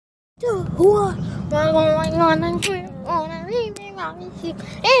Bruh.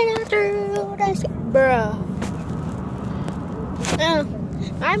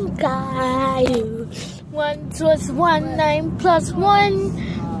 I'm Caillou. 1 plus 1, 9 plus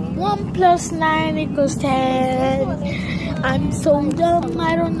 1. 1 plus 9 equals 10. I'm so dumb,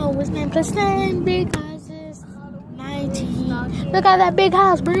 I don't know what's 9 plus 10 because it's 19. Look at that big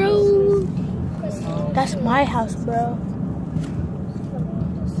house, bro. That's my house, bro.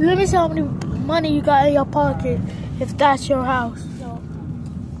 Let me see how many money you got in your pocket if that's your house.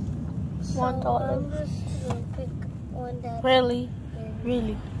 $1. Really?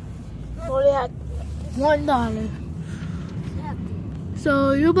 Really? Only had $1.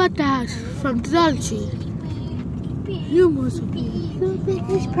 So you bought the house from Dolce. You must be the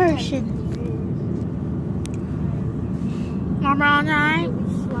biggest person. Number 9.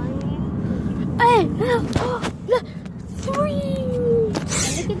 Hey, look, 3.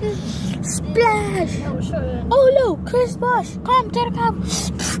 Look at this. Splash. Oh no, Chris Bosh, come to the cup.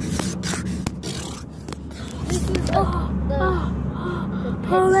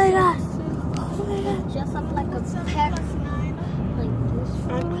 Oh my god. Just up like a pack. Like this.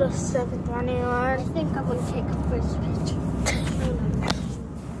 9 plus 7, 21. I think I'm gonna take a first picture.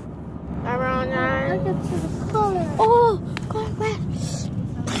 Around 9. Look at the color. Oh, go back.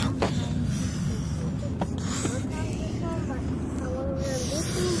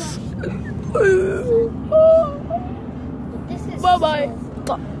 Bye bye.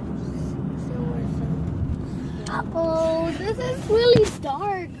 Oh, this is really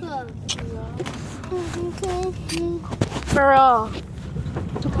dark. Girl,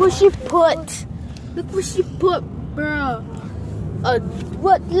 look what she put. Look what she put, bruh.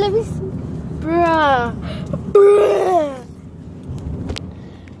 What? Let me see. Bruh. Bruh.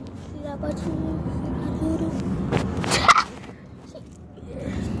 See that button?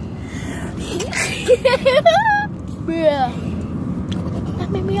 Bruh. That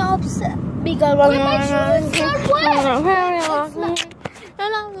made me upset. Because my shoes got wet.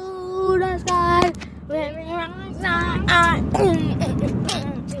 Hello, the sky.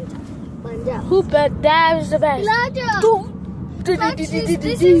 Who bet that was the best? This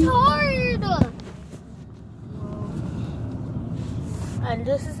is hard. And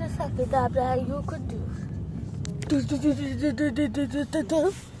this is the second dab that you could do.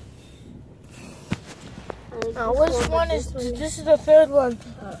 Now which one is, this is the third one.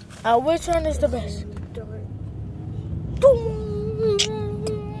 Now which one is the best?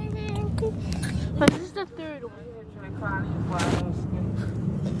 And this is the third one.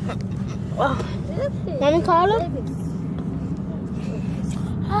 Want me to call her?